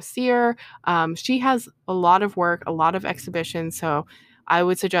Emily Jacir. She has a lot of work, a lot of exhibitions, so I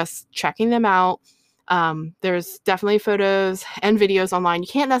would suggest checking them out. There's definitely photos and videos online. You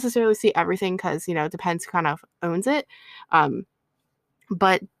can't necessarily see everything because, it depends who kind of owns it.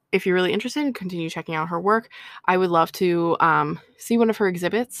 But if you're really interested, continue checking out her work. I would love to see one of her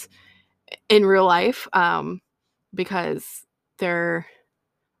exhibits in real life because they're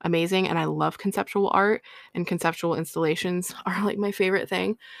amazing, and I love conceptual art, and conceptual installations are, like, my favorite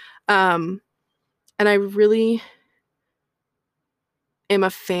thing. And I really am a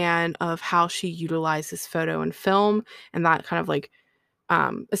fan of how she utilizes photo and film, and that kind of, like,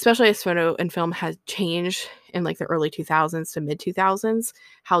 especially as photo and film has changed in, like, the early 2000s to mid 2000s,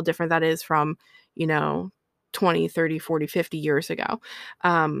 how different that is from 20, 30, 40, 50 years ago.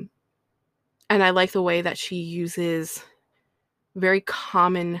 And I like the way that she uses very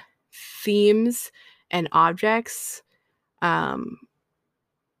common themes and objects. Not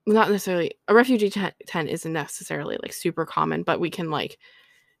necessarily a refugee tent isn't necessarily like super common, but we can like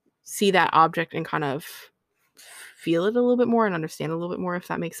see that object and kind of feel it a little bit more and understand a little bit more, if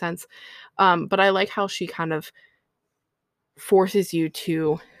that makes sense. But I like how she kind of forces you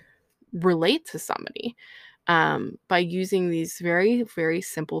to relate to somebody by using these very, very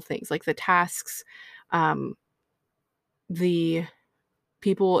simple things like the tasks, the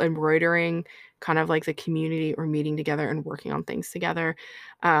people embroidering, kind of like the community or meeting together and working on things together.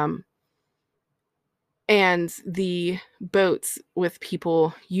 And the boats with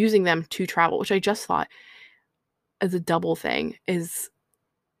people using them to travel, which I just thought as a double thing is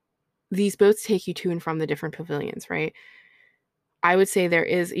these boats take you to and from the different pavilions, right? I would say there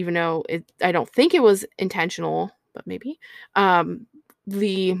is, even though I don't think it was intentional, but maybe,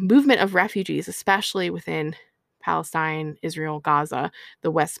 the movement of refugees, especially within Palestine, Israel, Gaza,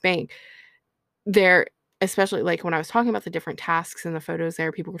 the West Bank, there, especially like when I was talking about the different tasks and the photos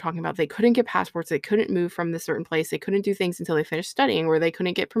there, people were talking about they couldn't get passports, they couldn't move from this certain place, they couldn't do things until they finished studying, or they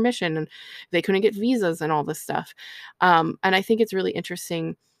couldn't get permission and they couldn't get visas and all this stuff. And I think it's really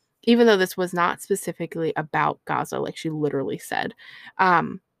interesting, even though this was not specifically about Gaza, like she literally said,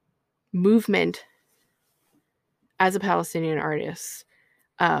 movement as a Palestinian artist,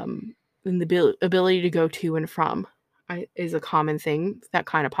 and the ability to go to and from is a common thing that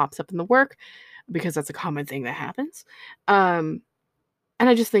kind of pops up in the work because that's a common thing that happens. And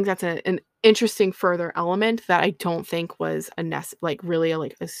I just think that's an interesting further element that I don't think was really a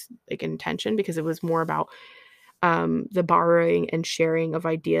intention, because it was more about the borrowing and sharing of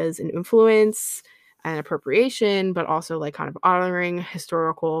ideas and influence and appropriation, but also like kind of honoring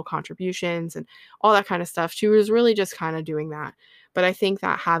historical contributions and all that kind of stuff. She was really just kind of doing that. But I think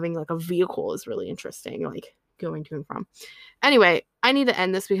that having like a vehicle is really interesting, like going to and from. Anyway, I need to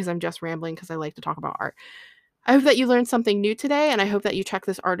end this because I'm just rambling because I like to talk about art. I hope that you learned something new today, and I hope that you check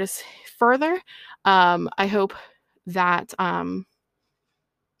this artist further. I hope that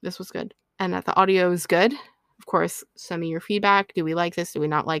this was good and that the audio is good. Of course, send me your feedback. Do we like this? Do we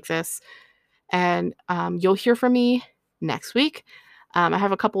not like this? And you'll hear from me next week. I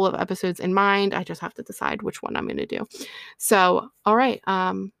have a couple of episodes in mind. I just have to decide which one I'm going to do. So, all right.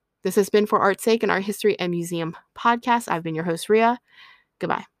 This has been For Art's Sake, an art history and museum podcast. I've been your host, Rhea.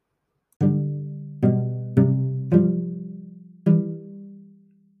 Goodbye.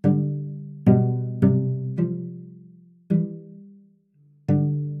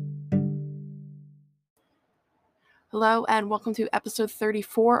 Hello, and welcome to episode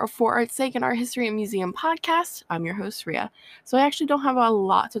 34 of For Art's Sake, an art history and museum podcast. I'm your host, Rhea. So I actually don't have a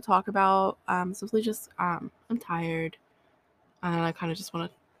lot to talk about. Simply just, I'm tired, and I kind of just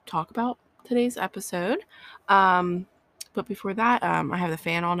want to talk about today's episode. But before that, I have the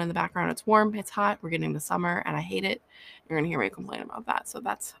fan on in the background. It's warm, it's hot, we're getting the summer, and I hate it. You're going to hear me complain about that, so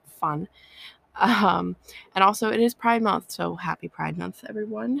that's fun. And also, it is Pride Month, so happy Pride Month,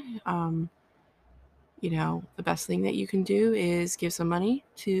 everyone. The best thing that you can do is give some money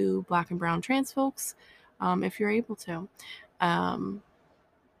to Black and brown trans folks, if you're able to. I'm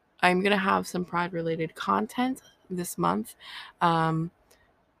going to have some Pride-related content this month,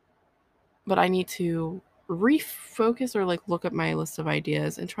 but I need to refocus or look at my list of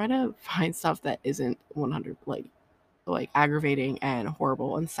ideas and try to find stuff that isn't 100 aggravating and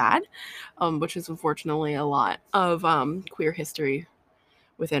horrible and sad, which is unfortunately a lot of queer history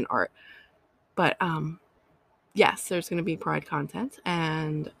within art. But yes, there's going to be Pride content,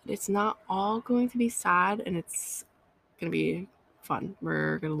 and it's not all going to be sad, and it's going to be fun.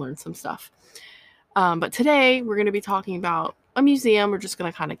 We're going to learn some stuff. But today we're going to be talking about a museum. We're just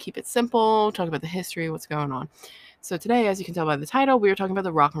going to kind of keep it simple, talk about the history, what's going on. So today, as you can tell by the title, we are talking about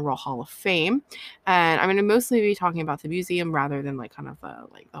the Rock and Roll Hall of Fame, and I'm going to mostly be talking about the museum rather than the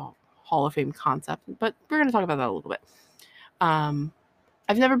Hall of Fame concept, but we're going to talk about that a little bit.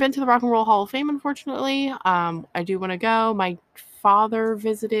 I've never been to the Rock and Roll Hall of Fame, unfortunately. I do want to go. My father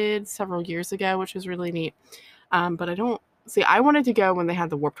visited several years ago, which was really neat. But I wanted to go when they had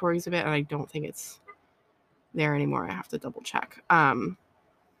the Warped Tour exhibit, and I don't think it's there anymore. I have to double check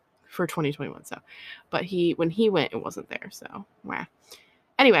for 2021. So, but when he went, it wasn't there. So, wow.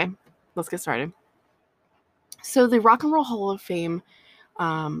 Anyway, let's get started. So the Rock and Roll Hall of Fame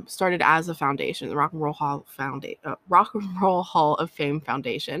started as a foundation. The Rock and Roll Hall of Fame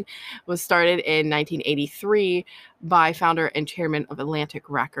Foundation was started in 1983 by founder and chairman of Atlantic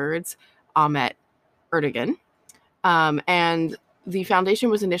Records, Ahmet Ertegun. And the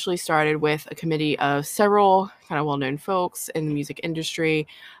foundation was initially started with a committee of several kind of well-known folks in the music industry.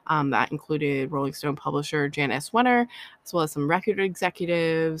 That included Rolling Stone publisher Jan S. Wenner, as well as some record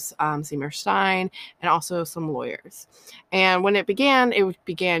executives, Seymour Stein, and also some lawyers. And when it began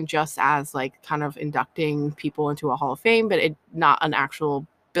just as like kind of inducting people into a Hall of Fame, but not an actual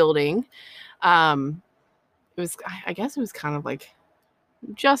building. I guess it was kind of like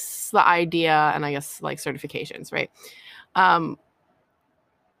just the idea and I guess like certifications, right?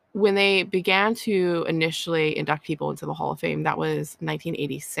 When they began to initially induct people into the Hall of Fame, that was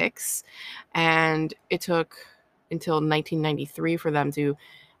 1986. And it took until 1993 for them to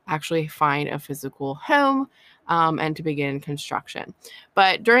actually find a physical home and to begin construction.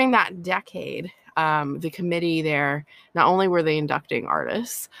 But during that decade, the committee there, not only were they inducting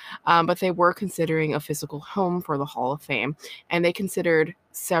artists, but they were considering a physical home for the Hall of Fame. And they considered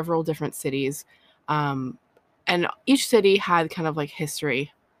several different cities. And each city had kind of like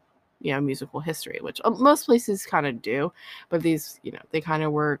history, musical history, which most places kind of do, but these, they kind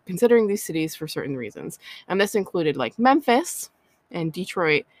of were considering these cities for certain reasons. And this included like Memphis and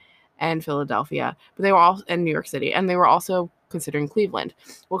Detroit and Philadelphia, but they were all in New York City, and they were also considering Cleveland.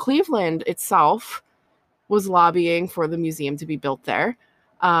 Well, Cleveland itself was lobbying for the museum to be built there.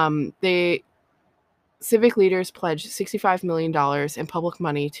 Civic leaders pledged $65 million in public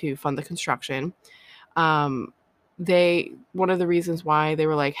money to fund the construction. One of the reasons why they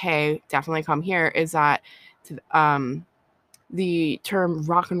were like, hey, definitely come here is that the term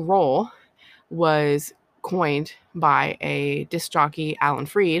rock and roll was coined by a disc jockey, Alan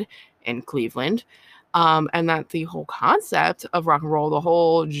Freed, in Cleveland. And that the whole concept of rock and roll, the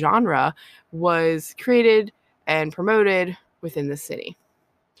whole genre, was created and promoted within the city.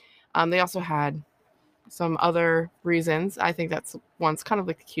 They also had some other reasons. I think that's one's kind of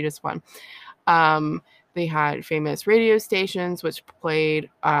like the cutest one. They had famous radio stations, which played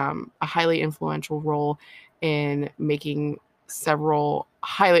a highly influential role in making several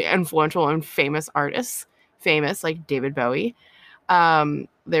highly influential and famous artists famous, like David Bowie.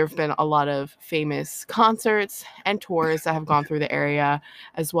 There have been a lot of famous concerts and tours that have gone through the area,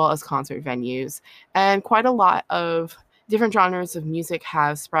 as well as concert venues. And quite a lot of different genres of music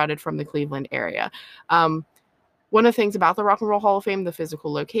have sprouted from the Cleveland area. One of the things about the Rock and Roll Hall of Fame, the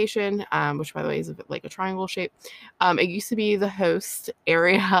physical location, which by the way is a bit like a triangle shape, it used to be the host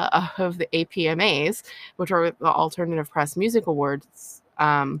area of the APMAs, which are the Alternative Press Music Awards.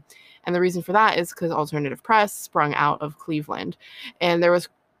 And the reason for that is because alternative press sprung out of Cleveland. And there was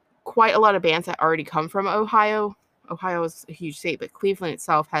quite a lot of bands that already come from Ohio. Ohio is a huge state, but Cleveland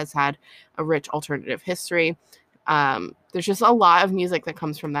itself has had a rich alternative history. There's just a lot of music that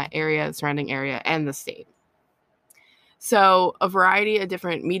comes from that area, surrounding area, and the state. So a variety of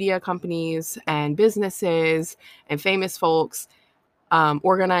different media companies and businesses and famous folks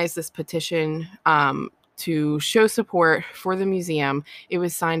organized this petition to show support for the museum. It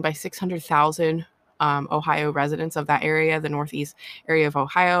was signed by 600,000 Ohio residents of that area, the northeast area of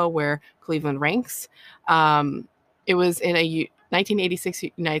Ohio, where Cleveland ranks. It was in a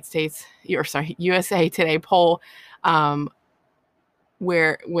 1986 USA Today poll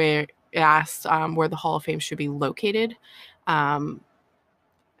where it asked where the Hall of Fame should be located. And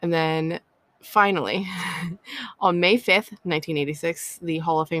then finally, on May 5th, 1986, the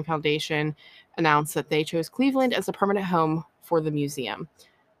Hall of Fame Foundation announced that they chose Cleveland as a permanent home for the museum.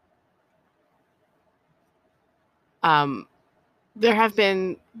 There have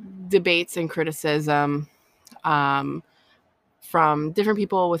been debates and criticism from different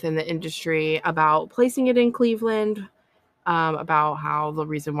people within the industry about placing it in Cleveland, about how the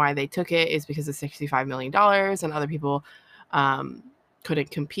reason why they took it is because of $65 million, and other people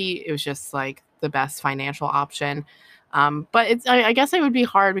couldn't compete. It was just like the best financial option. But I guess it would be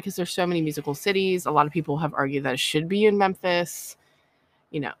hard because there's so many musical cities. A lot of people have argued that it should be in Memphis.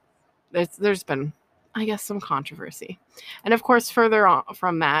 There's been, I guess, some controversy. And of course, further on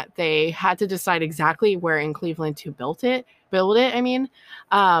from that, they had to decide exactly where in Cleveland to build it.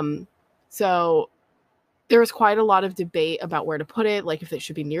 So there was quite a lot of debate about where to put it, like if it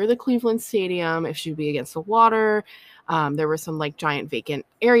should be near the Cleveland Stadium, if it should be against the water. There were some like giant vacant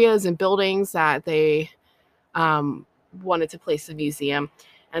areas and buildings that they wanted to place the museum.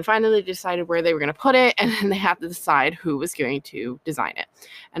 And finally they decided where they were going to put it, and then they had to decide who was going to design it.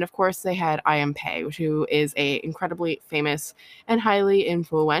 And of course they had I.M. Pei, who is a incredibly famous and highly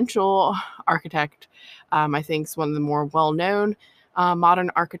influential architect. I think is one of the more well-known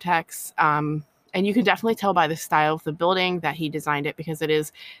modern architects. And you can definitely tell by the style of the building that he designed it, because it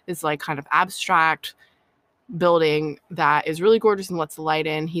is this like kind of abstract building that is really gorgeous and lets the light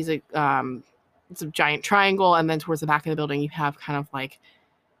in. He's it's a giant triangle, and then towards the back of the building you have kind of like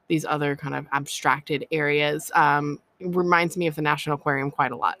these other kind of abstracted areas. It reminds me of the National Aquarium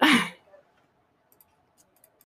quite a lot.